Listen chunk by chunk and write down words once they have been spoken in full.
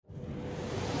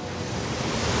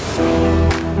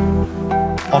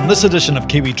On this edition of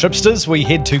Kiwi Tripsters, we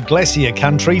head to Glacier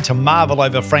Country to marvel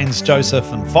over Franz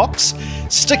Josef and Fox.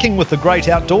 Sticking with the great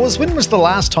outdoors, when was the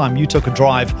last time you took a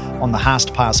drive on the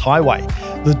Haast Pass Highway?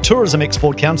 The Tourism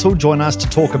Export Council join us to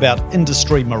talk about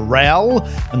industry morale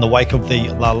in the wake of the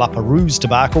La Laperouse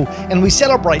debacle, and we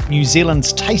celebrate New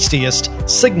Zealand's tastiest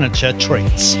signature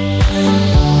treats.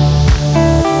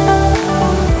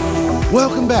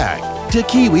 Welcome back to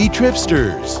Kiwi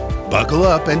Tripsters. Buckle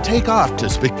up and take off to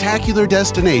spectacular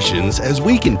destinations as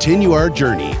we continue our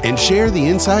journey and share the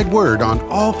inside word on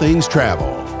all things travel.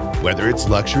 Whether it's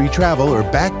luxury travel or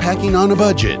backpacking on a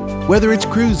budget, whether it's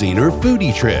cruising or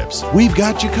foodie trips, we've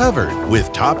got you covered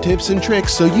with top tips and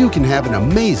tricks so you can have an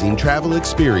amazing travel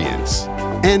experience.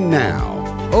 And now,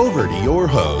 over to your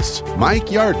hosts, Mike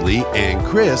Yardley and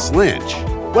Chris Lynch.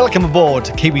 Welcome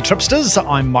aboard, Kiwi Tripsters.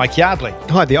 I'm Mike Yardley.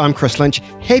 Hi there, I'm Chris Lynch.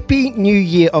 Happy New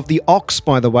Year of the Ox,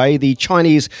 by the way. The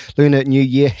Chinese Lunar New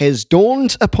Year has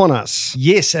dawned upon us.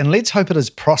 Yes, and let's hope it is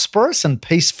prosperous and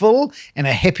peaceful and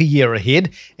a happy year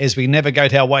ahead as we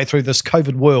navigate our way through this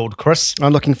COVID world, Chris.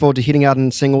 I'm looking forward to heading out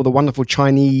and seeing all the wonderful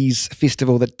Chinese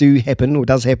festival that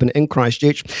does happen in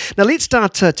Christchurch. Now let's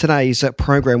start today's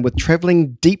program with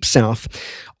travelling deep south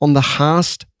on the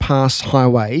Haast Pass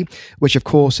Highway, which of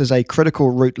course is a critical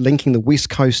route linking the west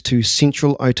coast to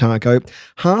central Otago.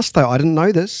 Haast, though, I didn't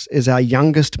know this, is our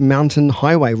youngest mountain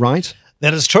highway, right?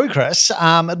 That is true, Chris.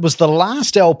 It was the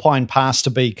last alpine pass to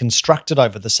be constructed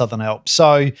over the Southern Alps.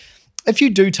 So if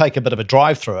you do take a bit of a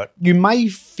drive through it, you may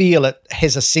feel it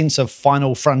has a sense of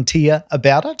final frontier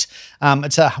about it.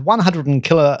 It's a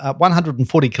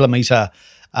 140 kilometre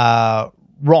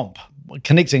romp,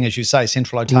 connecting, as you say,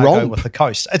 central Otago with the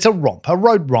coast. It's a romp, a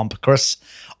road romp, Chris.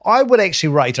 I would actually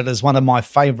rate it as one of my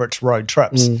favourite road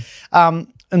trips.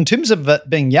 In terms of it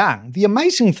being young, the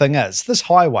amazing thing is this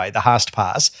highway, the Haast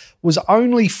Pass, was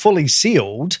only fully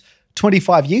sealed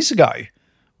 25 years ago,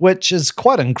 which is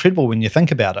quite incredible when you think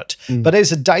about it. But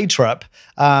as a day trip,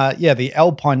 the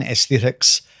alpine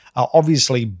aesthetics are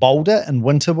obviously bolder in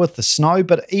winter with the snow,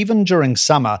 but even during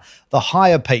summer, the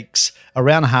higher peaks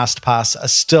around Haast Pass are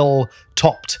still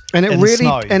topped in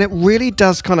snow. And it really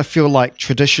does kind of feel like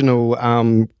traditional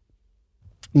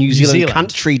New Zealand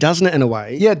country, doesn't it, in a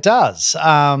way? Yeah, it does.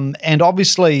 And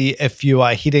obviously, if you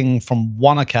are heading from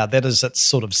Wanaka, that is its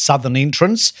sort of southern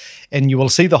entrance, and you will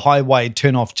see the highway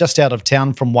turn off just out of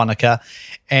town from Wanaka,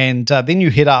 and then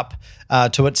you head up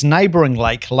to its neighbouring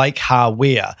lake, Lake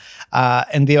Hawea.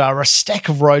 And there are a stack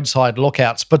of roadside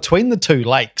lookouts between the two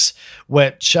lakes,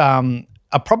 which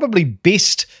are probably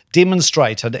best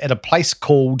demonstrated at a place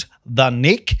called The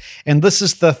Neck. And this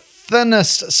is the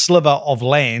thinnest sliver of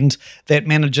land that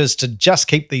manages to just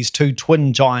keep these two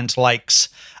twin giant lakes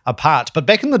apart. But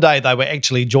back in the day, they were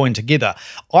actually joined together.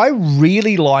 I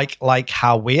really like Lake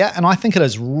Hawea, and I think it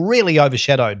is really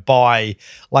overshadowed by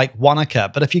Lake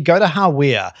Wanaka. But if you go to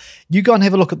Hawea, you go and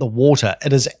have a look at the water.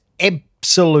 It is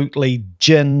absolutely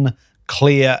gin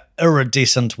clear,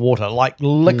 iridescent water, like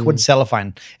liquid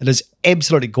cellophane. It is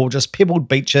absolutely gorgeous, pebbled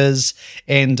beaches,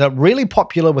 and really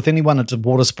popular with anyone into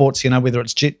water sports, whether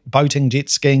it's boating, jet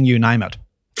skiing, you name it.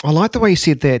 I like the way you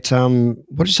said that,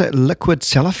 what did you say, liquid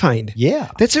cellophane? Yeah.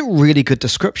 That's a really good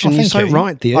description. You're so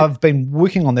right there. I've been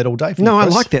working on that all day for No, you, I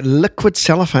Chris. like that. Liquid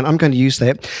cellophane. I'm going to use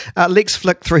that. Let's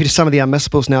flick through to some of the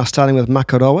unmissables now, starting with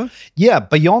Makaroa. Yeah,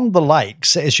 beyond the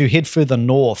lakes, as you head further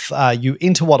north, you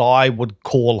enter what I would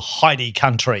call Heidi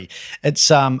country. It's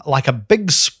like a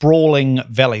big sprawling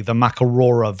valley, the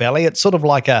Makaroa Valley. It's sort of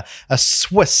like a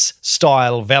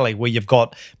Swiss-style valley where you've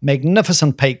got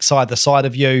magnificent peaks either side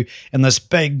of you and this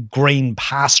big green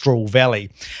pastoral valley.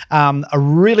 A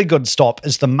really good stop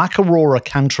is the Makaroa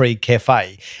Country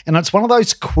Cafe, and it's one of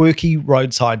those quirky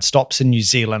roadside stops in New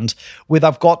Zealand where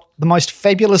they've got the most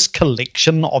fabulous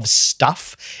collection of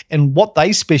stuff, and what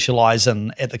they specialise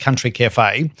in at the Country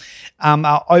Cafe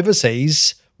are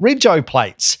overseas Rego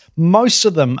plates. Most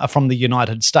of them are from the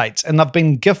United States, and they've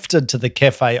been gifted to the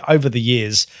cafe over the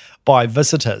years by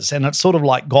visitors, and it's sort of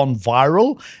like gone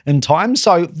viral in time.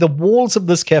 So the walls of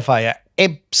this cafe are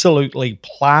absolutely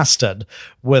plastered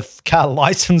with car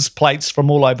license plates from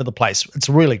all over the place. It's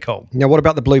really cool. Now, what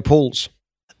about the Blue Pools?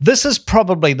 This is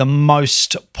probably the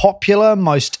most popular,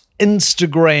 most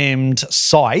Instagrammed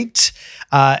site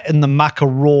in the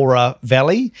Makaroa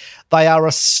Valley. They are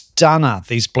a stunner,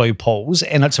 these Blue Pools,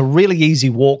 and it's a really easy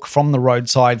walk from the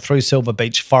roadside through Silver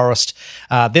Beach Forest,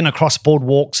 then across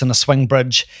boardwalks and a swing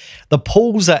bridge. The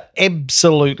pools are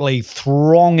absolutely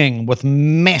thronging with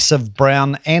massive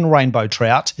brown and rainbow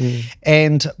trout.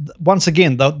 And once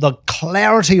again, the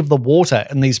clarity of the water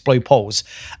in these Blue Pools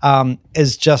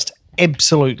is just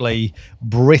absolutely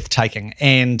breathtaking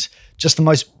and just the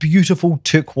most beautiful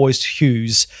turquoise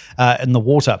hues in the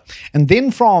water. And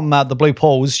then from the Blue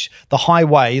Pools, the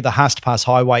highway, the Haast Pass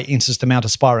Highway, enters the Mount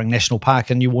Aspiring National Park,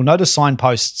 and you will notice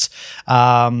signposts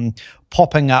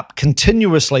popping up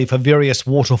continuously for various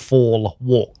waterfall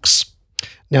walks.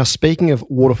 Now, speaking of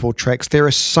waterfall tracks, there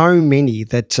are so many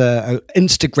that are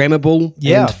Instagrammable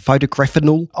and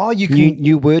photographable. Oh, you can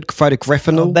new word,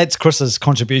 photographable. That's Chris's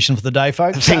contribution for the day,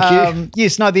 folks. Thank you.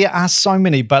 Yes, no, there are so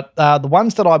many, but the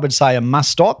ones that I would say are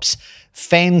must-stops,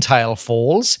 Fantail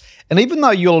Falls, and even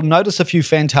though you'll notice a few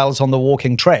fantails on the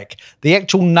walking track, the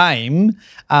actual name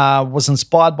was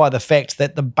inspired by the fact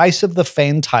that the base of the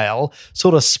fantail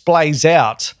sort of splays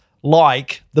out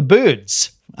like the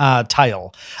bird's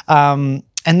tail.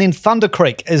 And then Thunder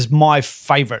Creek is my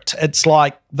favourite. It's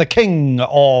like the king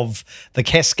of the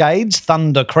Cascades,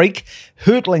 Thunder Creek,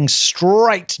 hurtling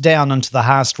straight down into the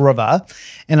Haast River.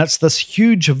 And it's this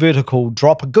huge vertical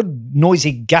drop, a good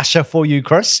noisy gusher for you,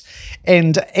 Chris.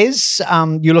 And as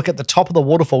you look at the top of the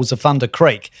waterfalls of Thunder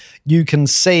Creek, you can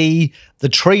see the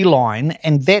tree line,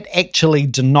 and that actually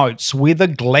denotes where the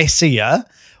glacier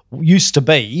used to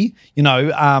be,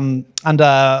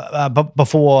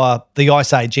 before the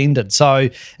Ice Age ended. So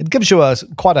it gives you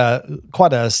quite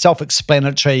a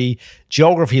self-explanatory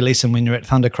geography lesson when you're at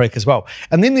Thunder Creek as well.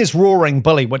 And then there's Roaring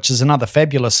Billy, which is another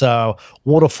fabulous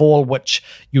waterfall, which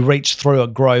you reach through a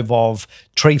grove of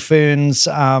tree ferns.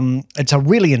 It's a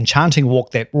really enchanting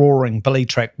walk, that Roaring Billy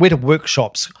track. Weta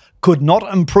Workshops could not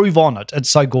improve on it.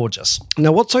 It's so gorgeous.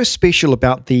 Now, what's so special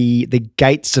about the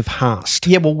Gates of Haast?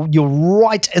 Yeah, well, you're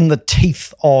right in the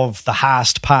teeth of the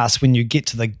Haast Pass when you get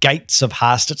to the Gates of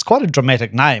Haast. It's quite a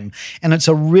dramatic name, and it's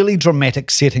a really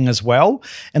dramatic setting as well.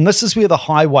 And this is where the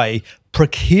highway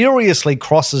precariously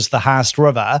crosses the Haast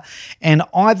River, and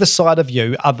either side of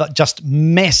you are just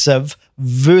massive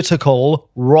vertical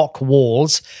rock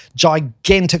walls,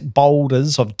 gigantic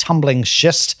boulders of tumbling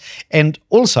schist, and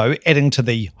also, adding to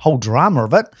the whole drama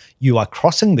of it, you are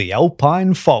crossing the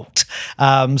Alpine Fault.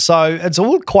 So it's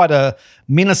all quite a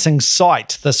menacing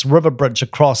sight, this river bridge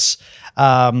across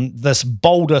this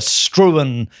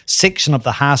boulder-strewn section of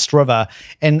the Haast River.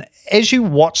 And as you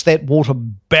watch that water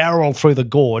barrel through the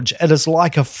gorge, it is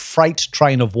like a freight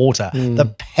train of water.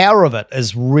 The power of it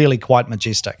is really quite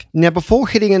majestic. Now, before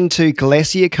heading into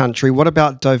glacier country, what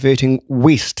about diverting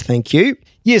west? Thank you.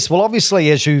 Yes, well, obviously,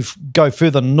 as you go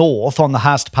further north on the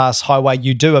Haast Pass Highway,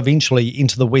 you do eventually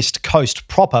enter the west coast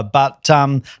proper, but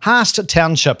Haast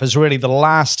Township is really the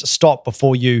last stop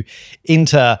before you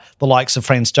enter the likes of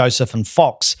Franz Josef and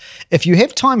Fox. If you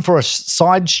have time for a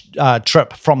side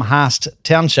trip from Haast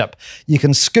Township, you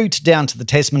can scoot down to the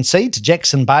Tasman Sea, to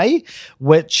Jackson Bay,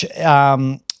 which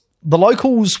the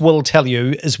locals will tell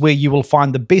you is where you will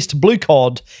find the best blue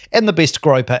cod and the best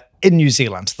groper in New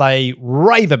Zealand. They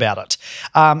rave about it.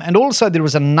 And also there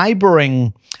is a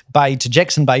neighbouring bay to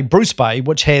Jackson Bay, Bruce Bay,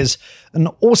 which has an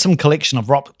awesome collection of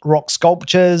rock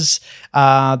sculptures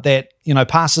that,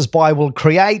 passers-by will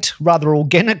create rather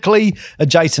organically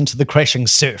adjacent to the crashing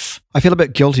surf. I feel a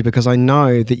bit guilty because I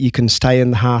know that you can stay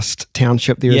in the Haast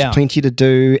Township. There is plenty to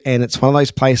do, and it's one of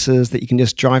those places that you can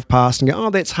just drive past and go, oh,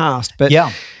 that's Haast. But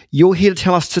you're here to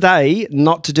tell us today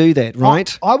not to do that,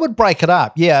 right? I would break it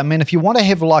up. Yeah, I mean, if you want to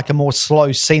have like a more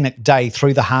slow scenic day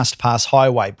through the Haast Pass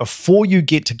Highway before you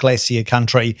get to glacier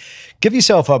country, give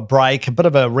yourself a break, a bit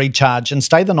of a recharge, and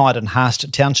stay the night in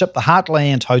Haast Township. The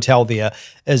Heartland Hotel there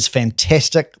is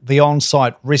fantastic. The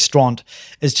on-site restaurant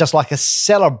is just like a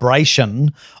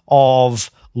celebration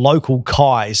of local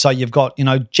kai. So you've got,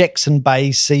 Jackson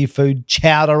Bay seafood,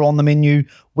 chowder on the menu,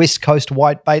 West Coast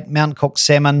whitebait, Mount Cook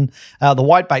salmon. The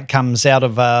whitebait comes out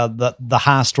of the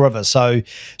Haast River. So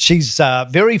she's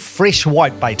very fresh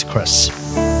whitebait, Chris.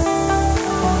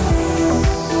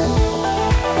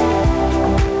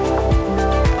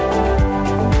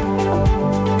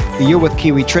 You're with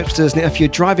Kiwi Tripsters. Now, if you're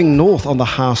driving north on the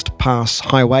Haast Pass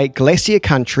Highway, Glacier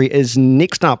Country is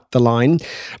next up the line.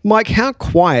 Mike, how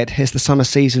quiet has the summer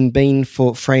season been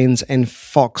for Franz and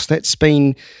Fox? It's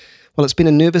been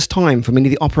a nervous time for many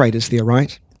of the operators there,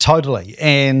 right? Totally.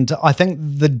 And I think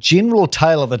the general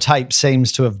tale of the tape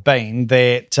seems to have been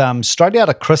that straight out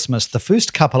of Christmas, the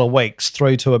first couple of weeks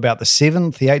through to about the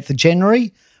 7th, the 8th of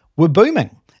January, were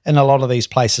booming in a lot of these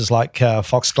places like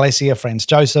Fox Glacier, Franz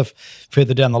Josef,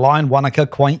 further down the line, Wanaka,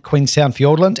 Queenstown,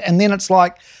 Fiordland. And then it's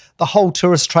like the whole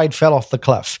tourist trade fell off the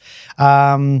cliff.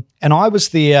 And I was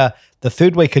there the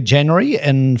third week of January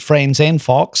in Franz and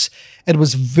Fox. It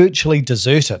was virtually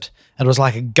deserted. It was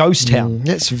like a ghost town.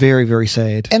 That's very, very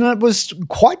sad. And it was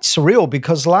quite surreal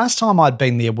because last time I'd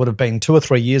been there would have been 2 or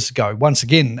 3 years ago, once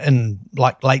again in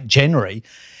like late January.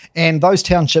 And those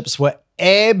townships were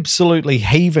absolutely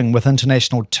heaving with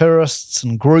international tourists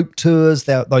and group tours.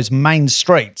 Those main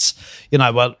streets,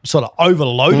 were sort of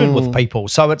overloaded with people.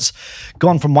 So it's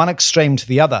gone from one extreme to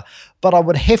the other. But I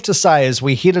would have to say, as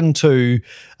we head into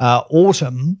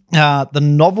autumn, the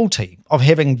novelty of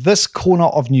having this corner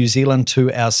of New Zealand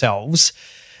to ourselves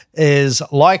is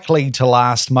likely to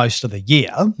last most of the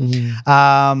year.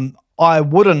 I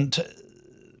wouldn't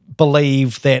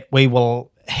believe that we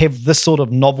will have this sort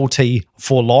of novelty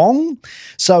for long.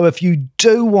 So if you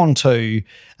do want to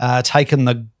take in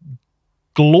the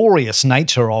glorious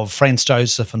nature of Franz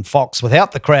Josef and Fox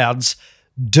without the crowds,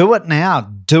 do it now,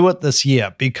 do it this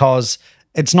year, because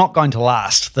it's not going to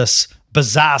last, this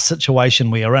bizarre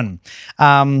situation we are in.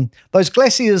 Those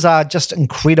glaciers are just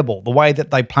incredible, the way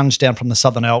that they plunge down from the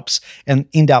Southern Alps and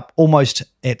end up almost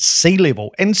at sea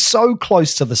level and so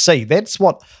close to the sea. That's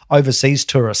what overseas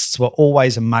tourists were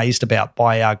always amazed about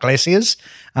by our glaciers.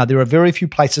 There are very few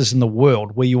places in the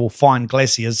world where you will find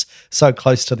glaciers so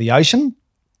close to the ocean.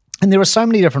 And there are so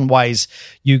many different ways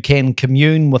you can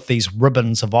commune with these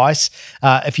ribbons of ice.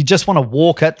 If you just want to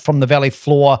walk it from the valley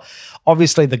floor,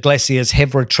 obviously the glaciers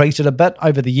have retreated a bit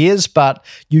over the years, but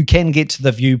you can get to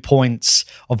the viewpoints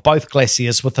of both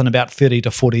glaciers within about 30 to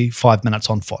 45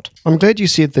 minutes on foot. I'm glad you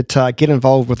said that get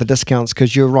involved with the discounts,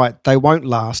 because you're right, they won't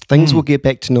last. Things will get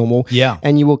back to normal. Yeah.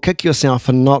 And you will kick yourself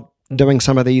for not doing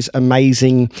some of these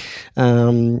amazing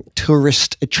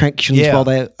tourist attractions while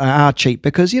they are cheap,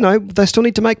 because, they still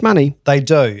need to make money. They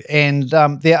do. And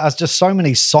there are just so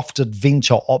many soft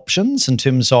adventure options in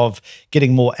terms of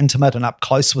getting more intimate and up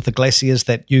close with the glaciers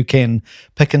that you can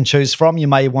pick and choose from. You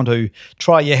may want to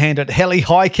try your hand at heli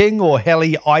hiking or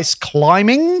heli ice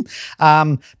climbing,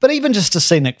 but even just a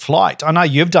scenic flight. I know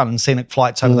you've done scenic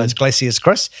flights over those glaciers,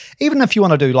 Chris. Even if you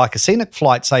want to do like a scenic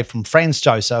flight, say from Franz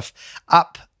Josef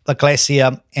up the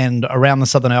glacier and around the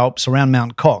Southern Alps, around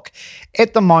Mount Cook.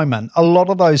 At the moment, a lot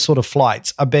of those sort of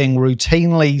flights are being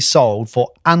routinely sold for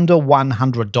under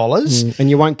 $100. And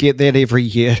you won't get that every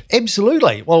year.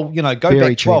 Absolutely. Well, go Very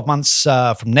back 12 months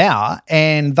from now,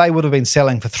 and they would have been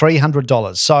selling for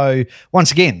 $300. So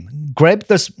once again, grab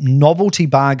this novelty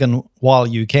bargain while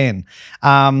you can.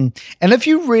 And if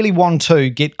you really want to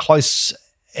get close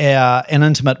and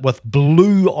intimate with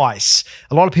blue ice.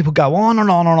 A lot of people go on and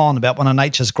on and on about one of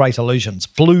nature's great illusions,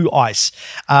 blue ice.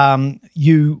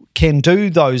 You can do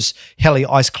those heli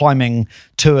ice climbing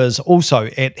tours also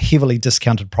at heavily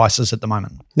discounted prices at the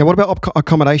moment. Now, what about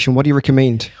accommodation? What do you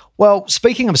recommend? Well,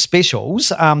 speaking of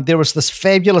specials, there was this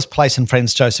fabulous place in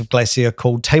Franz Josef Glacier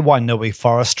called Te Wainui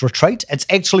Forest Retreat. It's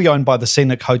actually owned by the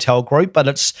Scenic Hotel Group, but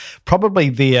it's probably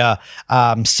their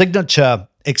signature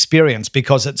experience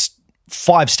because it's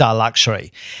 5-star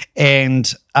luxury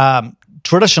and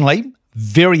traditionally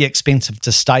very expensive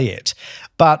to stay at.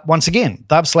 But once again,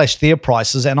 they've slashed their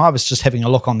prices, and I was just having a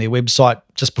look on their website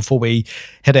just before we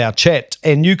had our chat,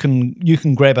 and you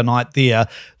can grab a night there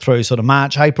through sort of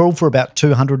March, April for about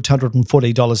 $200,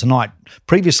 $240 a night.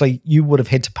 Previously, you would have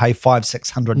had to pay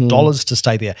 $500-$600 to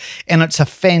stay there. And it's a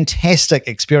fantastic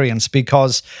experience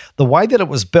because the way that it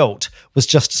was built was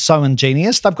just so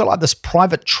ingenious. They've got like this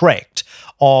private tract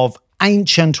of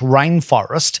ancient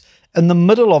rainforest in the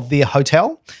middle of their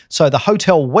hotel. So the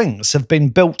hotel wings have been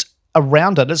built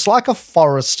around it. It's like a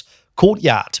forest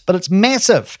courtyard, but it's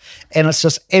massive and it's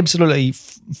just absolutely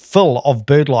full of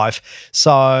bird life.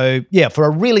 So yeah, for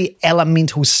a really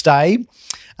elemental stay,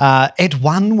 at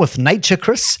one with nature,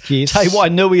 Chris, yes. Te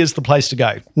Wainui is the place to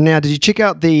go. Now, did you check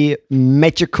out the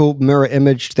magical mirror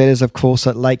image that is, of course,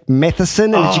 at Lake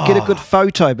Matheson? And did you get a good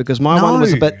photo? Because my one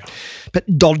was a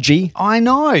bit dodgy. I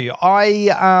know.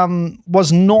 I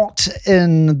was not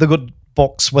in the good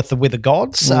books with the weather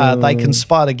gods. They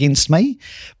conspired against me.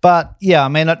 But yeah, I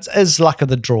mean, it is luck of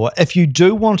the draw. If you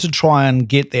do want to try and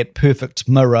get that perfect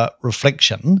mirror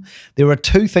reflection, there are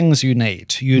two things you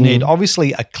need. You need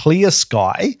obviously a clear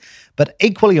sky, but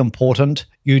equally important,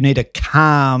 you need a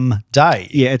calm day.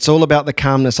 Yeah, it's all about the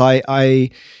calmness.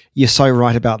 You're so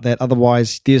right about that.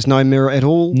 Otherwise, there's no mirror at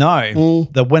all. No,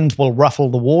 the wind will ruffle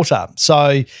the water.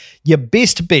 So your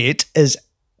best bet is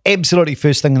absolutely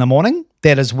first thing in the morning.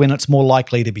 That is when it's more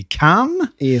likely to be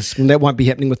calm. Yes, and that won't be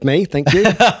happening with me, thank you.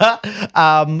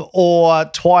 Or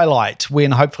twilight,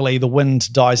 when hopefully the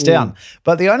wind dies down.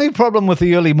 But the only problem with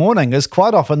the early morning is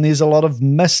quite often there's a lot of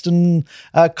mist and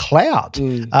cloud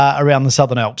around the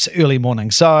Southern Alps early morning.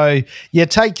 So you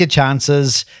take your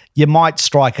chances. You might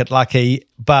strike it lucky,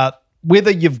 but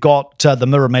whether you've got the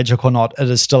mirror magic or not, it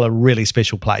is still a really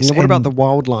special place. And what about the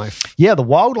wildlife? Yeah, the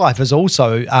wildlife is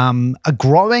also a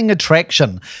growing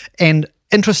attraction. And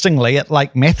interestingly, at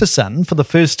Lake Matheson, for the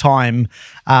first time,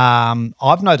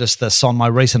 I've noticed this on my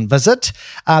recent visit,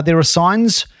 there are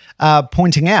signs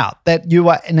pointing out that you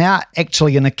are now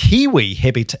actually in a kiwi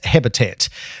habitat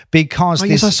because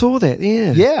yes, I saw that.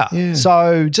 Yeah.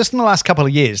 So just in the last couple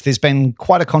of years, there's been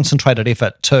quite a concentrated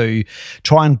effort to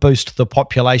try and boost the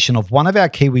population of one of our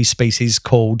kiwi species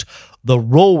called the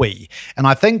rowi. And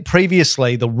I think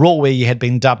previously the rowi had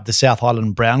been dubbed the South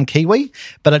Island brown kiwi,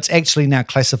 but it's actually now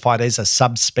classified as a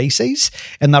subspecies.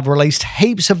 And they've released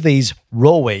heaps of these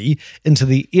rowi into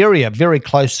the area very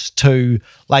close to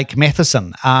Lake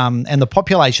Matheson. And the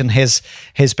population has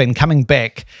been coming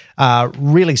back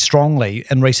really strongly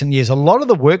in recent years. A lot of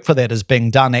the work for that is being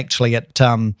done actually at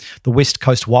the West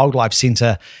Coast Wildlife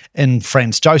Centre in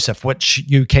Franz Josef, which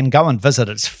you can go and visit.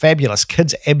 It's fabulous.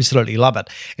 Kids absolutely love it.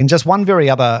 And just one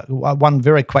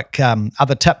very quick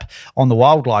other tip on the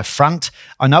wildlife front.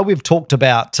 I know we've talked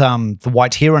about the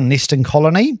white heron nesting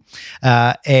colony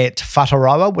at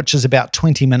Whataroa, which is about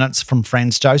 20 minutes from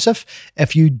Franz Josef.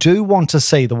 If you do want to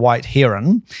see the white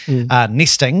heron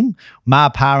nesting,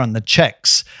 Mapa and the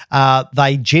chicks,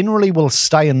 they generally will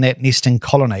stay in that nesting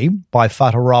colony by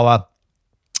Whataroa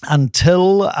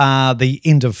until the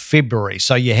end of February.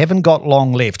 So you haven't got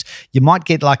long left. You might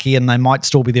get lucky and they might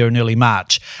still be there in early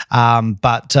March.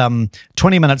 But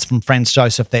 20 minutes from Franz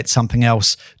Josef, that's something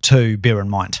else to bear in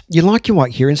mind. You like your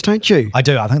white herons, don't you? I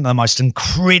do. I think they're the most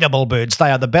incredible birds.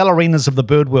 They are the ballerinas of the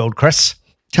bird world, Chris.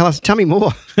 Tell me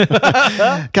more.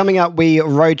 Coming up, we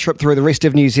road trip through the rest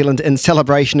of New Zealand in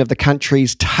celebration of the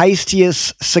country's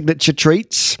tastiest signature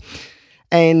treats.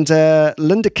 And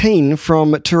Linda Keane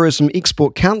from Tourism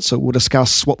Export Council will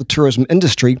discuss what the tourism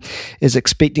industry is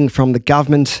expecting from the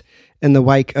government in the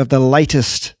wake of the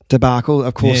latest debacle.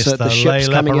 Of course, yes, the ships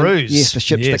coming in. Yes, the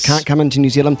ships that can't come into New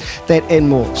Zealand. That and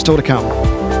more. Still to come.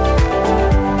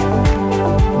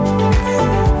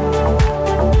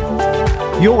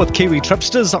 You're with Kiwi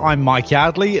Tripsters. I'm Mike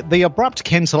Yardley. The abrupt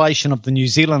cancellation of the New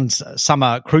Zealand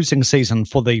summer cruising season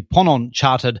for the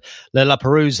Ponant-chartered Le La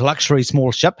Perouse luxury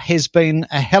small ship has been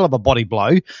a hell of a body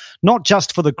blow, not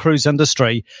just for the cruise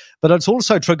industry, but it's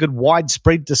also triggered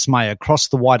widespread dismay across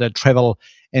the wider travel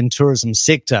and tourism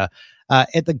sector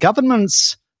at the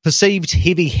government's perceived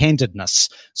heavy-handedness.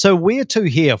 So where to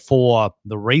here for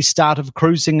the restart of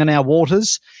cruising in our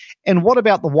waters? And what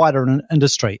about the wider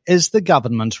industry? Is the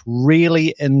government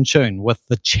really in tune with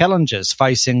the challenges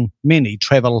facing many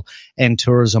travel and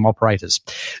tourism operators?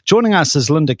 Joining us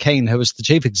is Linda Keane, who is the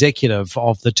Chief Executive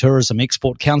of the Tourism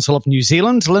Export Council of New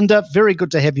Zealand. Linda, very good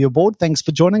to have you aboard. Thanks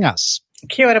for joining us.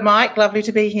 Kia ora, Mike. Lovely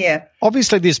to be here.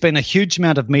 Obviously, there's been a huge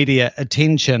amount of media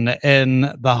attention in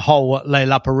the whole Le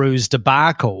La Perouse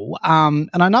debacle. And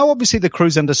I know, obviously, the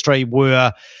cruise industry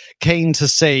were keen to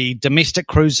see domestic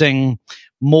cruising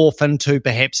morph into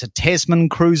perhaps a Tasman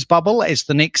cruise bubble as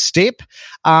the next step.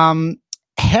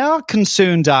 How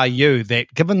concerned are you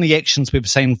that, given the actions we've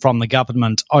seen from the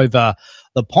government over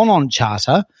the Ponant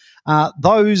Charter,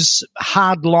 those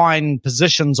hardline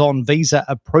positions on visa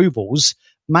approvals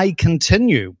may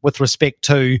continue with respect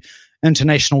to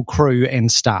international crew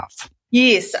and staff?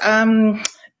 Yes,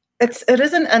 it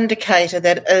is an indicator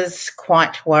that is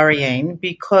quite worrying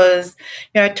because,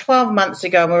 12 months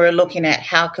ago we were looking at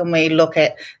how can we look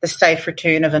at the safe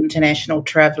return of international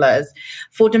travellers.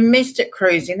 For domestic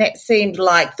cruising, that seemed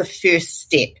like the first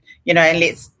step, and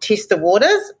let's test the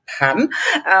waters,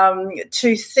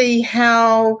 to see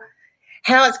how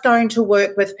it's going to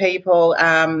work with people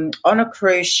on a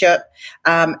cruise ship,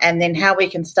 and then how we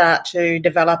can start to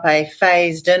develop a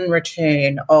phased-in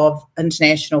return of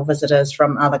international visitors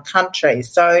from other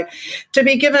countries. So to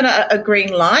be given a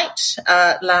green light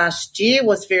last year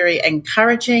was very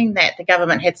encouraging, that the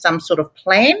government had some sort of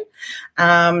plan.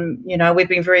 We've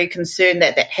been very concerned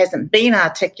that hasn't been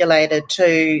articulated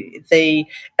to the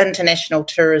international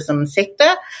tourism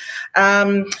sector.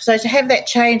 So to have that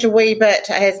change a wee bit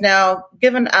has now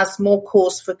given us more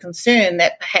cause for concern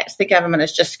that perhaps the government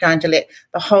is just going to let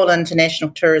the whole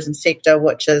international tourism sector,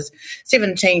 which is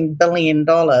 $17 billion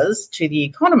to the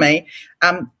economy,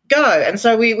 go. And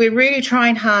so we're really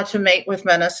trying hard to meet with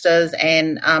ministers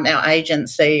and our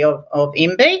agency of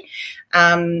MB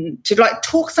to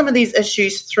talk some of these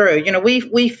issues through.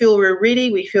 We feel we're ready.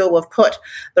 We feel we've put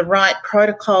the right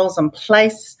protocols in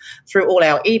place through all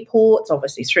our airports,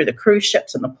 obviously through the cruise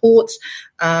ships and the ports.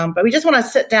 But we just want to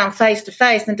sit down face to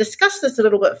face and discuss this a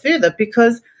little bit further,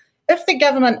 because if the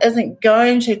government isn't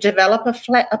going to develop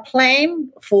a plan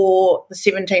for the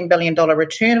 $17 billion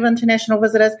return of international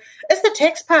visitors, it's the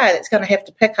taxpayer that's going to have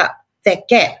to pick up that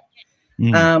gap.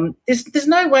 There's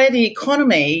no way the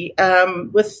economy,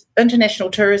 with international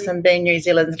tourism being New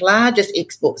Zealand's largest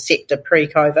export sector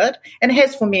pre-COVID, and it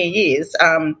has for many years,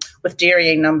 with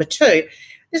dairying number 2,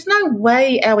 there's no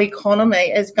way our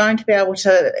economy is going to be able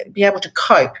to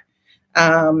cope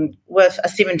with a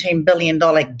 $17 billion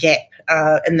gap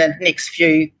in the next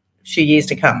few years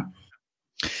to come.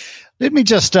 Let me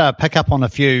just pick up on a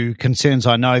few concerns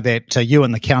I know that you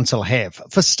and the council have.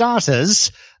 For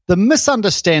starters, the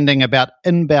misunderstanding about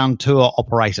inbound tour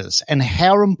operators and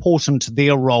how important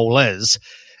their role is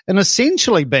in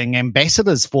essentially being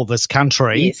ambassadors for this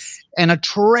country. Yes. And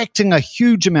attracting a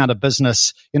huge amount of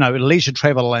business, leisure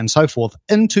travel and so forth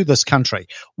into this country.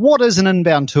 What is an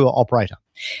inbound tour operator?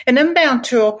 An inbound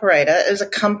tour operator is a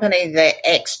company that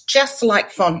acts just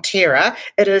like Fonterra.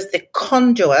 It is the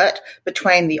conduit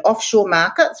between the offshore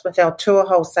markets with our tour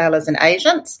wholesalers and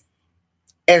agents.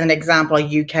 As an example,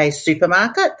 a UK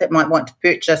supermarket that might want to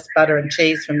purchase butter and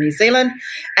cheese from New Zealand,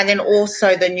 and then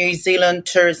also the New Zealand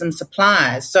tourism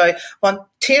suppliers. So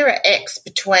Fonterra acts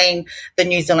between the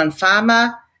New Zealand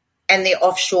farmer and the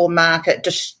offshore market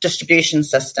distribution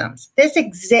systems. That's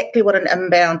exactly what an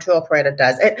inbound tour operator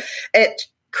does. It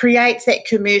creates that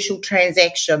commercial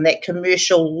transaction, that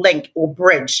commercial link or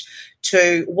bridge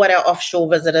to what our offshore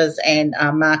visitors and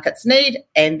markets need,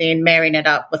 and then marrying it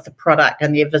up with the product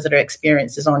and their visitor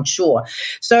experiences on shore.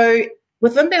 So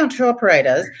with inbound tour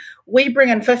operators, we bring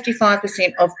in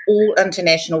 55% of all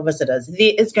international visitors.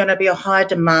 There is going to be a high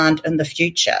demand in the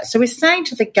future. So we're saying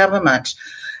to the government,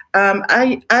 are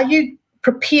you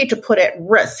prepared to put at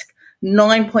risk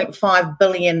 $9.5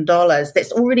 billion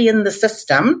that's already in the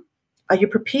system? Are you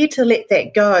prepared to let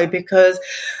that go? Because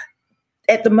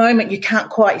at the moment, you can't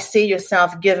quite see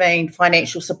yourself giving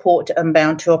financial support to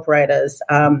inbound tour operators,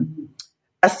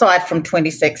 aside from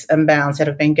 26 inbounds that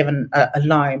have been given a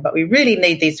loan. But we really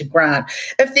need these to grant.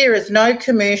 If there is no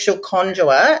commercial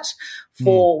conduit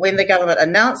for when the government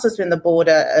announces when the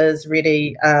border is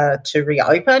ready to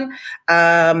reopen,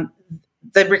 the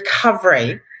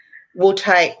recovery will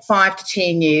take 5 to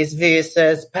 10 years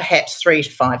versus perhaps 3 to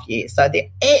 5 years. So they're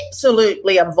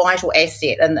absolutely a vital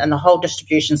asset in the whole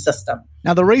distribution system.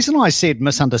 Now, the reason I said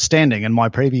misunderstanding in my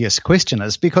previous question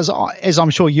is because, as I'm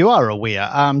sure you are aware,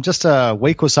 just a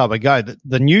week or so ago,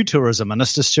 the new Tourism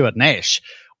Minister, Stuart Nash,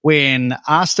 when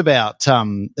asked about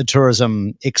the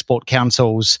Tourism Export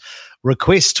Council's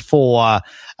request for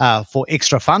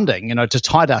extra funding, to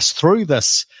tide us through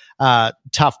this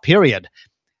tough period,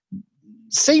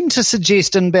 seemed to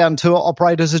suggest inbound tour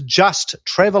operators are just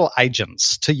travel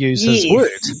agents, to use his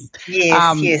words.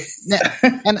 Yes.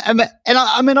 And I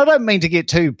mean, I don't mean to get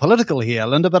too political here,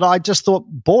 Linda, but I just thought,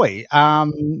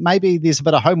 maybe there's a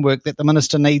bit of homework that the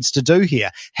minister needs to do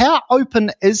here. How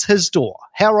open is his door?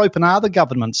 How open are the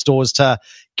government's doors to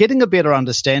getting a better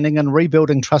understanding and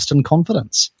rebuilding trust and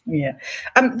confidence? Yeah.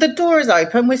 The door is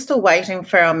open. We're still waiting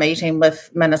for our meeting with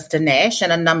Minister Nash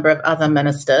and a number of other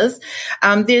ministers.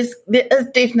 There is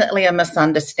definitely a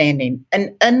misunderstanding.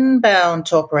 An inbound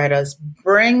tour operators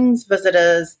brings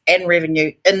visitors and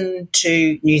revenue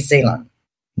into New Zealand.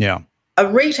 Yeah. A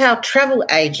retail travel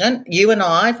agent, you and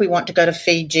I, if we want to go to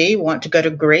Fiji, want to go to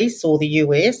Greece or the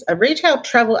US, a retail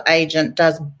travel agent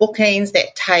does bookings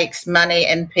that takes money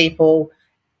and people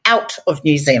out of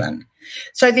New Zealand.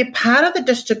 So they're part of the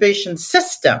distribution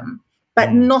system,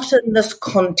 but not in this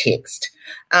context.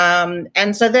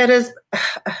 And so that is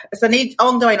it's an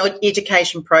ongoing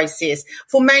education process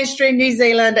for mainstream New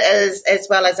Zealand as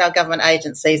well as our government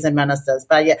agencies and ministers.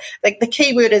 But yeah, the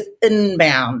key word is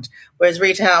inbound, whereas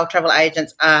retail travel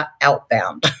agents are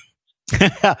outbound.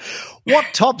 What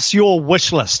tops your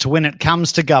wish list when it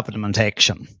comes to government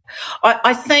action?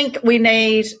 I think we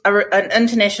need an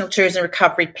international tourism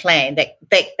recovery plan that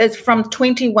is from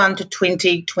 21 to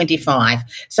 2025.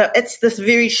 So it's this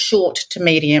very short to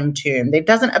medium term. There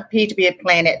doesn't appear to be a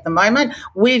plan at the moment.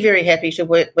 We're very happy to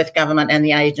work with government and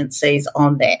the agencies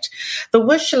on that. The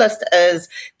wish list is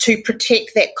to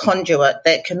protect that conduit,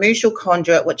 that commercial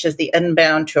conduit, which is the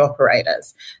inbound tour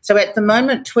operators. So at the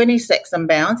moment, 26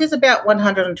 inbounds. There's about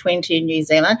 120 in New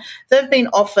Zealand. They've been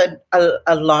offered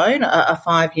a loan, a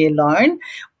 5-year loan.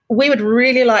 We would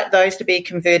really like those to be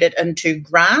converted into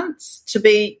grants to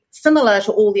be similar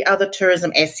to all the other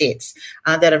tourism assets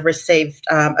that have received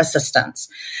assistance.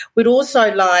 We'd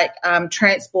also like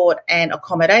transport and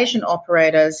accommodation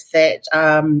operators that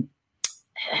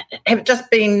have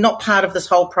just been not part of this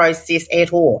whole process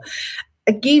at all.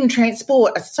 again,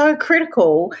 transport are so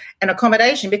critical and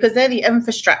accommodation because they're the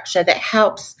infrastructure that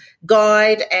helps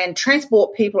guide and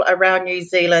transport people around New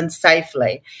Zealand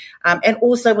safely. And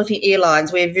also with the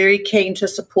airlines, we're very keen to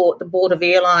support the Board of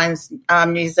Airlines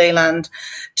New Zealand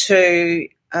to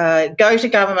go to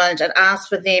government and ask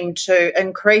for them to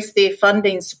increase their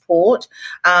funding support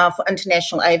for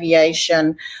international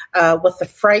aviation with the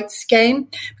freight scheme.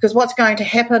 Because what's going to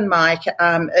happen, Mike,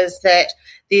 is that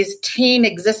there's 10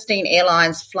 existing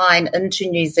airlines flying into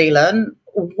New Zealand.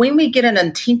 When we get an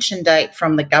intention date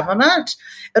from the government,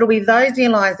 it'll be those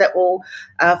airlines that will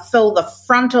fill the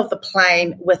front of the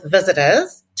plane with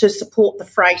visitors to support the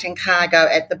freight and cargo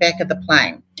at the back of the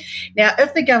plane. Now,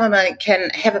 if the government can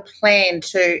have a plan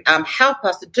to help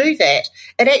us to do that,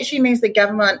 it actually means the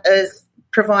government is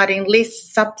providing less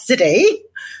subsidy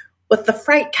with the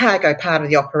freight cargo part of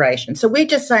the operation. So we're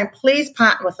just saying, please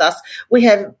partner with us. We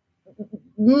have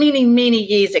many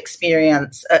years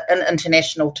experience in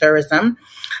international tourism.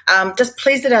 Just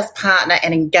please let us partner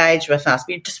and engage with us.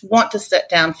 We just want to sit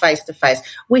down face to face.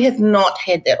 We have not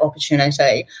had that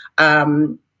opportunity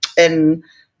in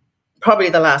probably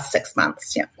the last 6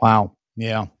 months. Yeah. Wow.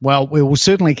 Yeah. Well, we will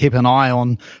certainly keep an eye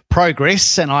on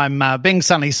progress, and I'm being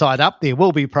sunny side up. There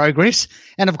will be progress.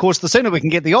 And, of course, the sooner we can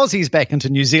get the Aussies back into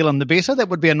New Zealand, the better. That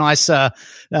would be a nice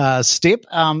step.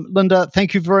 Linda,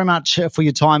 thank you very much for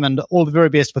your time and all the very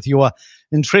best with your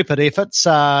intrepid efforts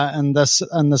in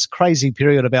this crazy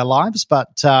period of our lives.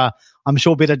 But I'm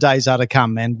sure better days are to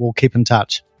come, and we'll keep in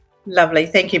touch. Lovely.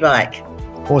 Thank you, Mike.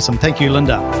 Awesome. Thank you,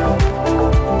 Linda.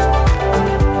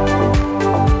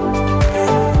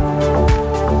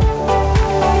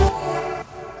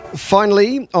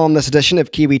 Finally, on this edition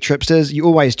of Kiwi Tripsters, you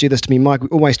always do this to me, Mike. We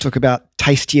always talk about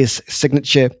tastiest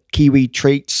signature Kiwi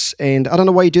treats. And I don't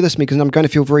know why you do this to me, because I'm going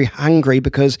to feel very hungry,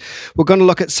 because we're going to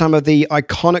look at some of the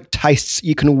iconic tastes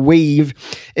you can weave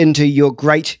into your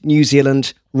great New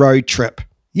Zealand road trip.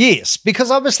 Yes,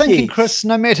 because I was thinking, Chris,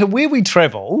 no matter where we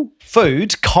travel,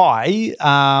 food, kai,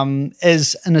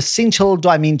 is an essential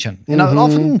dimension. You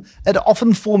know, it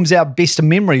often forms our best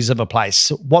memories of a place,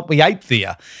 what we ate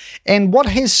there. And what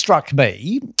has struck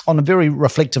me on a very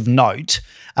reflective note,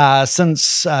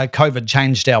 since COVID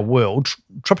changed our world,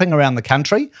 tripping around the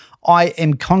country, I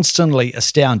am constantly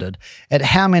astounded at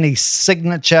how many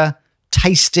signature,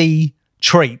 tasty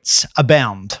treats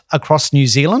abound across New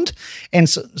Zealand. And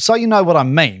so you know what I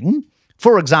mean.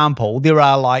 For example, there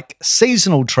are like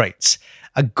seasonal treats.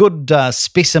 A good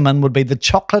specimen would be the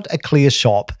chocolate eclair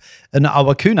shop in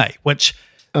Awakune, which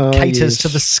caters to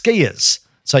the skiers.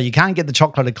 So you can't get the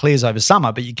chocolate eclairs over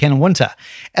summer, but you can in winter.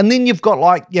 And then you've got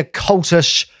like your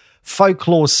cultish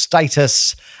folklore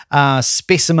status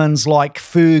specimens like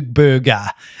Ferg Burger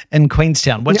in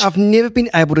Queenstown. Which I've never been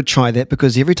able to try that,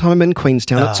 because every time I'm in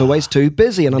Queenstown, it's always too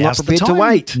busy and I'm not prepared to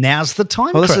wait. Now's the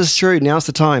time, Well, Chris. this is true. Now's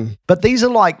the time. But these are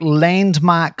like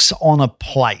landmarks on a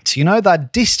plate. You know, they're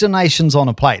destinations on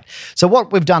a plate. So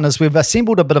what we've done is we've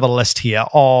assembled a bit of a list here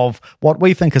of what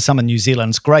we think are some of New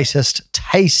Zealand's greatest,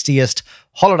 tastiest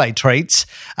holiday treats.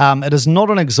 It is not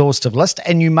an exhaustive list,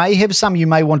 and you may have some you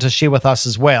may want to share with us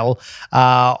as well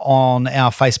on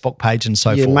our Facebook page and so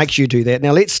forth. Yeah, make sure you do that.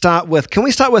 Now, can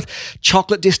we start with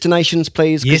chocolate destinations,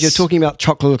 please? Because you're talking about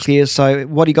chocolate eclairs, so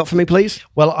what do you got for me, please?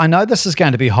 Well, I know this is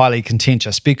going to be highly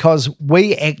contentious, because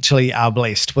we actually are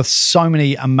blessed with so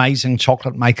many amazing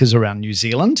chocolate makers around New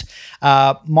Zealand.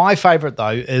 My favourite, though,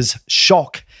 is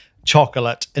Shock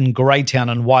Chocolate in Greytown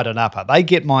and Wairarapa. They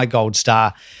get my gold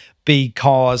star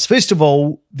because, first of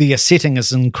all, their setting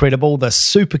is incredible. The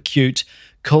super cute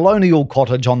colonial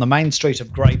cottage on the main street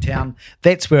of Greytown.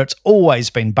 That's where it's always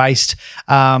been based.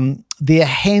 Their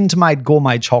handmade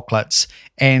gourmet chocolates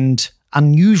and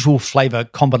unusual flavour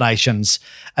combinations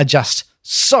are just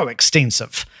so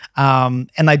extensive. And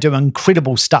they do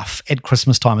incredible stuff at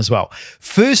Christmas time as well.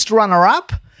 First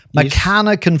runner-up,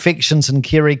 Makana Confections and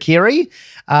Keri Keri.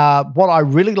 What I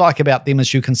really like about them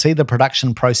is you can see the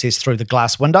production process through the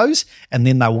glass windows, and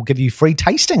then they will give you free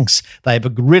tastings. They have a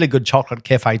really good chocolate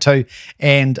cafe too.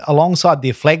 And alongside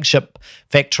their flagship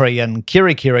factory in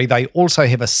Keri Keri, they also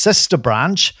have a sister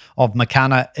branch of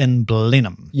Makana in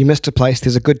Blenheim. You missed a place.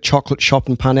 There's a good chocolate shop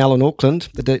in Parnell in Auckland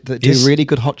that do really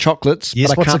good hot chocolates.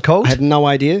 Yes, what's it called? I have no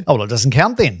idea. Oh, well, it doesn't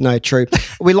count then. No, true.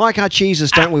 We like our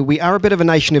cheeses, don't we? We are a bit of a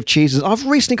nation of cheeses. I've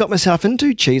recently got myself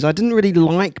into cheese. I didn't really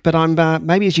like, but I'm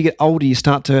maybe as you get older, you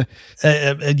start to...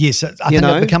 yes, I think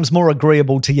it becomes more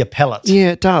agreeable to your palate.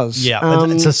 Yeah, it does. Yeah,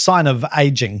 it's a sign of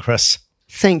aging, Chris.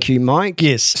 Thank you, Mike.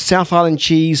 Yes. South Island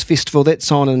Cheese Festival, that's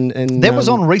on in That was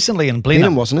on recently in Blenheim.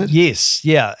 Blenheim, wasn't it? Yes,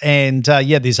 yeah. And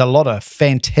there's a lot of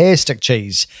fantastic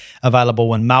cheese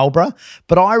available in Marlborough.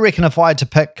 But I reckon if I had to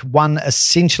pick one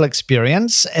essential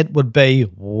experience, it would be,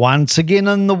 once again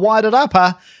in the Wider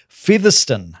Upper,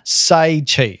 Featherston Say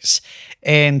Cheese.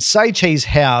 And Say Cheese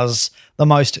house the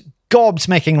most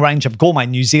gobsmacking range of gourmet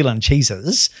New Zealand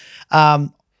cheeses.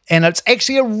 And it's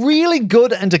actually a really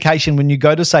good indication when you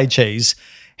go to Say Cheese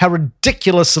how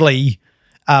ridiculously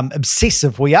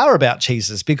obsessive we are about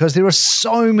cheeses, because there are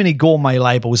so many gourmet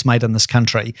labels made in this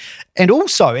country. And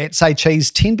also at Say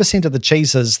Cheese, 10% of the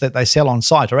cheeses that they sell on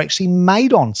site are actually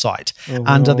made on site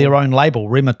under their own label,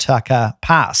 Remataka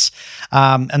Pass.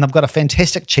 And they've got a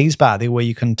fantastic cheese bar there where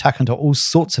you can tuck into all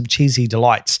sorts of cheesy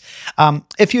delights.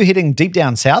 If you're heading deep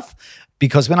down south,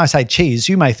 because when I say cheese,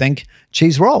 you may think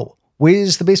cheese roll.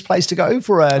 Where's the best place to go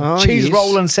for a cheese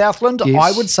roll in Southland? Yes.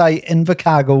 I would say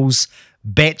Invercargill's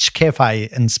Batch Cafe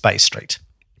in Space Street.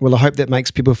 Well, I hope that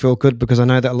makes people feel good, because I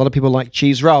know that a lot of people like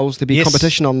cheese rolls. There'll be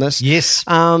competition on this. Yes.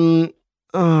 Seafood.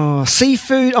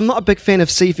 I'm not a big fan of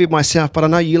seafood myself, but I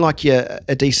know you like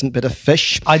a decent bit of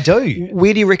fish. I do.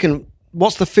 Where do you reckon,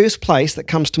 what's the first place that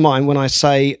comes to mind when I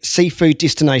say seafood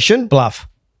destination? Bluff.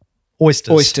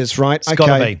 Oysters. Oysters, right? It's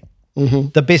got to be. Mm-hmm.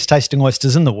 The best tasting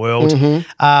oysters in the world.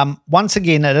 Mm-hmm. Once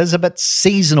again, it is a bit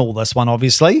seasonal, this one,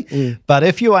 obviously. But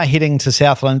if you are heading to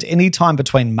Southland anytime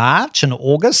between March and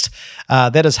August,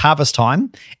 that is harvest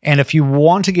time. And if you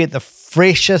want to get the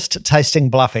freshest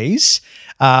tasting bluffies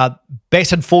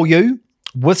battered for you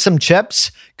with some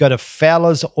chips, go to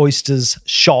Fowler's Oysters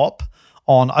Shop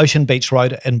on Ocean Beach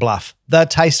Road in Bluff. The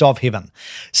taste of heaven.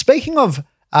 Speaking of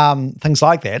things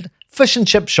like that, fish and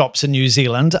chip shops in New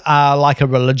Zealand are like a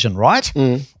religion, right?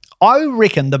 I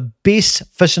reckon the best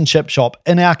fish and chip shop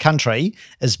in our country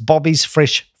is Bobby's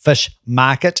Fresh Fish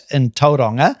Market in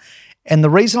Tauranga. And the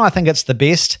reason I think it's the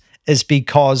best is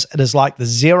because it is like the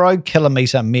 0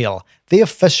 kilometre meal. Their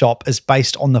fish shop is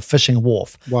based on the fishing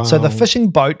wharf. Wow. So the fishing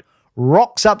boat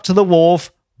rocks up to the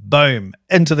wharf, boom,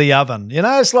 into the oven. You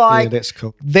know, it's like, yeah, that's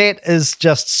cool. That is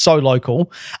just so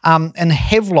local. In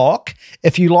Havelock,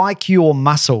 if you like your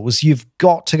mussels, you've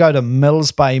got to go to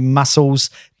Mills Bay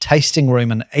Mussels Tasting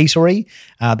Room and Eatery.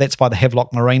 That's by the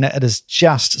Havelock Marina. It is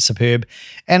just superb.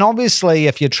 And obviously,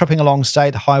 if you're tripping along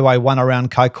State Highway 1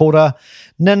 around Kaikoura,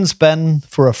 Nin's Bin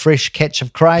for a fresh catch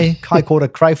of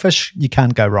Kaikoura crayfish, you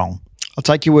can't go wrong. I'll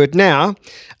take your word now.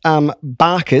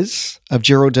 Barker's of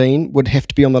Geraldine would have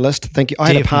to be on the list. Thank you.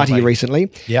 I had a party recently,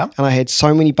 and I had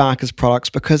so many Barker's products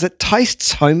because it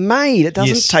tastes homemade. It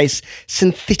doesn't taste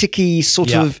synthetic-y,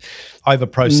 sort of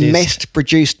over-processed,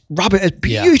 mass-produced rubber. It's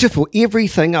beautiful.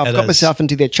 Everything. I've got myself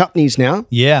into their chutneys now.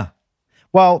 Yeah.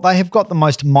 Well, they have got the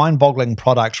most mind-boggling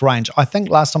product range. I think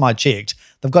last time I checked,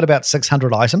 they've got about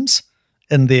 600 items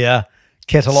in their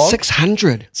catalogue.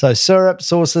 600. So syrup,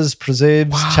 sauces,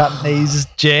 preserves, chutneys,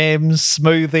 jams,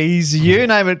 smoothies, you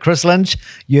name it, Chris Lynch,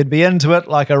 you'd be into it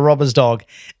like a robber's dog.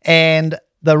 And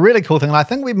the really cool thing, and I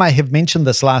think we may have mentioned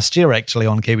this last year actually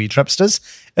on Kiwi Tripsters,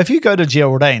 if you go to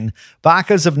Geraldine,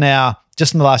 Barker's have now,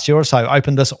 just in the last year or so,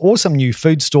 opened this awesome new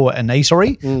food store and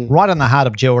eatery right in the heart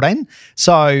of Geraldine.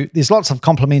 So there's lots of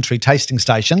complimentary tasting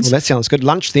stations. Well, that sounds good.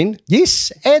 Lunch then?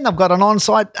 Yes, and they've got an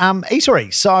on-site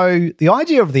eatery. So the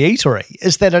idea of the eatery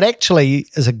is that it actually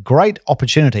is a great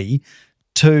opportunity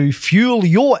to fuel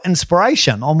your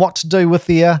inspiration on what to do with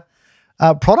their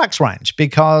products range,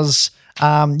 because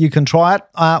you can try it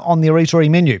on their eatery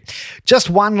menu.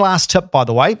 Just one last tip, by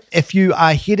the way. If you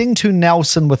are heading to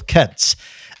Nelson with kids,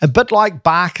 a bit like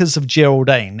Barker's of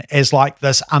Geraldine as like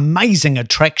this amazing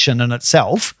attraction in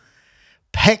itself,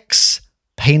 Pic's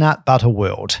Peanut Butter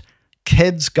World.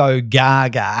 Kids go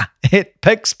gaga at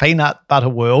Pic's Peanut Butter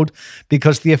World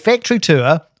because their factory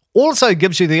tour also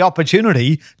gives you the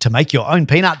opportunity to make your own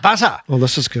peanut butter. Well,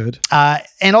 this is good.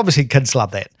 And obviously kids love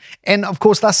that. And of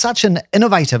course, they're such an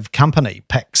innovative company,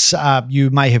 Pic's. You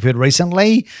may have heard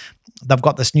recently, they've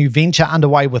got this new venture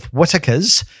underway with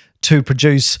Whittaker's to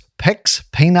produce Pic's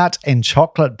peanut and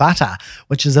chocolate butter,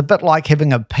 which is a bit like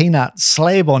having a peanut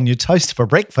slab on your toast for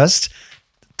breakfast.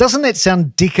 Doesn't that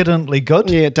sound decadently good?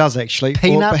 Yeah, it does actually.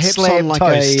 Peanut perhaps slab on like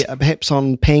toast. Perhaps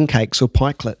on pancakes or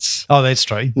pikelets. Oh, that's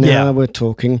true. Now we're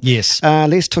talking. Yes.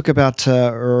 Let's talk about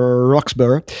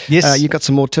Roxburgh. Yes. You got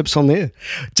some more tips on there?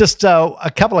 Just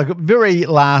a couple of very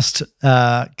last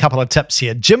couple of tips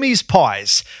here. Jimmy's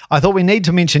Pies. I thought we need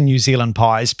to mention New Zealand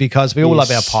pies because we all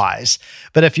love our pies.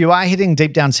 But if you are heading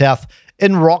deep down south,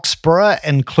 in Roxburgh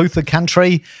in Clutha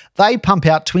country, they pump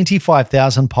out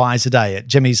 25,000 pies a day at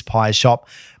Jimmy's Pie Shop.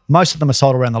 Most of them are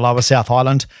sold around the lower South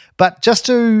Island. But just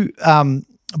to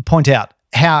point out,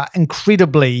 how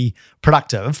incredibly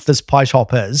productive this pie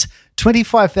shop is.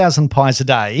 25,000 pies a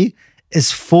day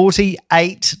is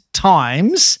 48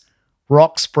 times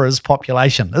Roxburgh's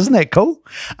population. Isn't that cool?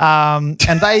 And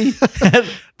they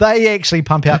they actually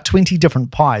pump out 20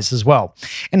 different pies as well.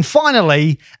 And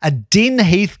finally, a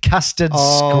Denheath custard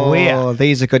square. Oh,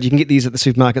 these are good. You can get these at the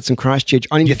supermarkets in Christchurch.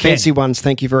 Only the fancy ones,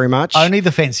 thank you very much. Only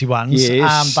the fancy ones.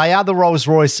 Yes. They are the Rolls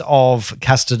Royce of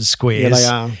custard squares. Yeah, they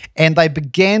are. And they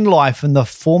began life in the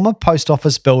former post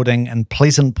office building in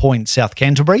Pleasant Point, South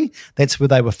Canterbury. That's where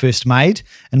they were first made.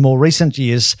 In more recent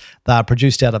years, they are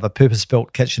produced out of a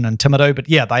purpose-built kitchen in Timaru. But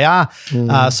yeah, they are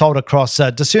sold across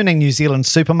discerning New Zealand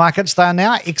supermarkets. They are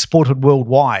now exported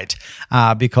worldwide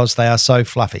because they are so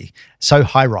fluffy, so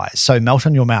high-rise, so melt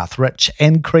in your mouth, rich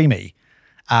and creamy.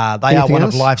 They are one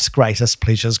of life's greatest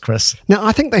pleasures, Chris. Now,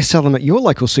 I think they sell them at your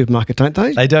local supermarket, don't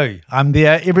they? They do. I'm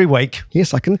there every week.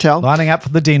 Yes, I can tell. Lining up for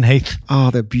the Denheath.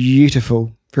 Oh, they're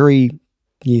beautiful. Very,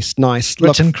 yes, nice.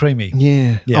 Rich and creamy.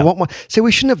 Yeah. Yeah. I want one. So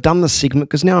we shouldn't have done this segment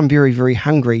because now I'm very, very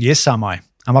hungry. Yes, am I.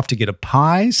 I'm off to get a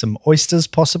pie, some oysters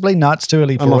possibly. No, it's too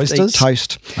early for I'm oysters. off to eat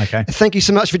toast. Okay. Thank you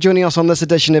so much for joining us on this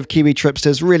edition of Kiwi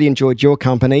Tripsters. Really enjoyed your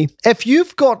company. If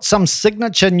you've got some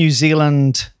signature New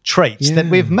Zealand treats that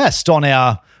we've missed on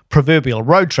our proverbial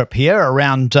road trip here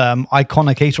around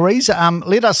iconic eateries,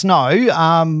 let us know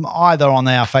either on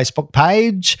our Facebook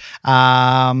page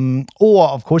or,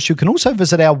 of course, you can also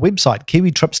visit our website,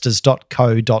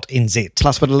 kiwitripsters.co.nz.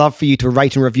 Plus, we'd love for you to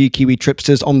rate and review Kiwi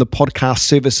Tripsters on the podcast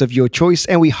service of your choice,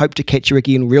 and we hope to catch you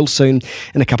again real soon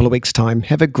in a couple of weeks' time.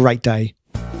 Have a great day.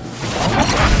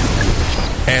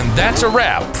 And that's a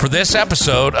wrap for this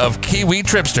episode of Kiwi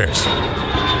Tripsters.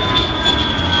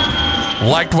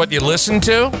 Liked what you listened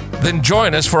to? Then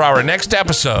join us for our next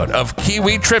episode of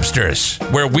Kiwi Tripsters,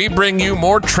 where we bring you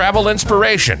more travel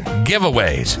inspiration,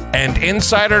 giveaways, and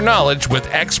insider knowledge with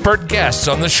expert guests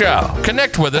on the show.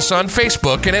 Connect with us on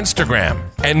Facebook and Instagram,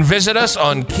 and visit us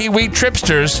on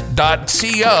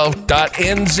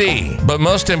kiwitripsters.co.nz. But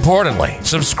most importantly,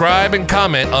 subscribe and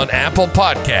comment on Apple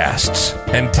Podcasts,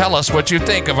 and tell us what you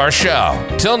think of our show.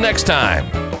 Till next time,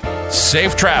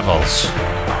 safe travels.